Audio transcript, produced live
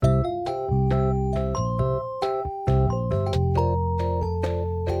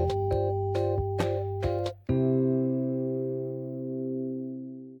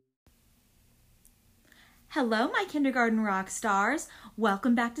Hello, my kindergarten rock stars.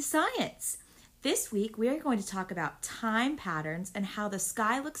 Welcome back to science. This week, we are going to talk about time patterns and how the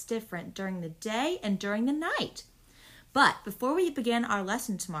sky looks different during the day and during the night. But before we begin our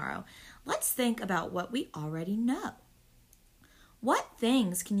lesson tomorrow, let's think about what we already know. What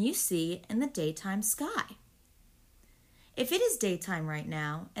things can you see in the daytime sky? If it is daytime right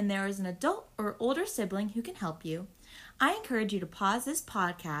now and there is an adult or older sibling who can help you, I encourage you to pause this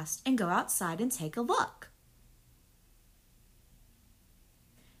podcast and go outside and take a look.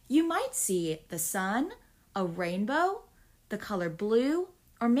 You might see the sun, a rainbow, the color blue,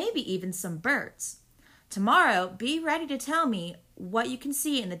 or maybe even some birds. Tomorrow, be ready to tell me what you can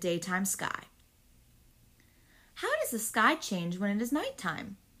see in the daytime sky. How does the sky change when it is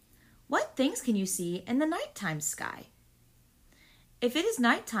nighttime? What things can you see in the nighttime sky? If it is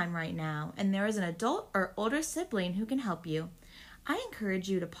nighttime right now and there is an adult or older sibling who can help you, I encourage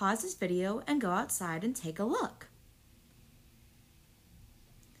you to pause this video and go outside and take a look.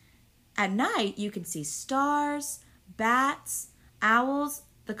 At night, you can see stars, bats, owls,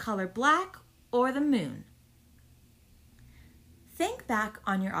 the color black, or the moon. Think back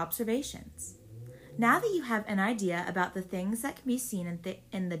on your observations. Now that you have an idea about the things that can be seen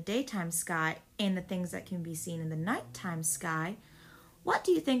in the daytime sky and the things that can be seen in the nighttime sky, what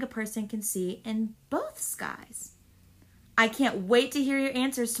do you think a person can see in both skies? I can't wait to hear your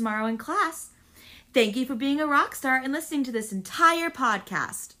answers tomorrow in class. Thank you for being a rock star and listening to this entire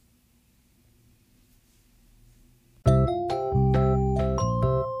podcast.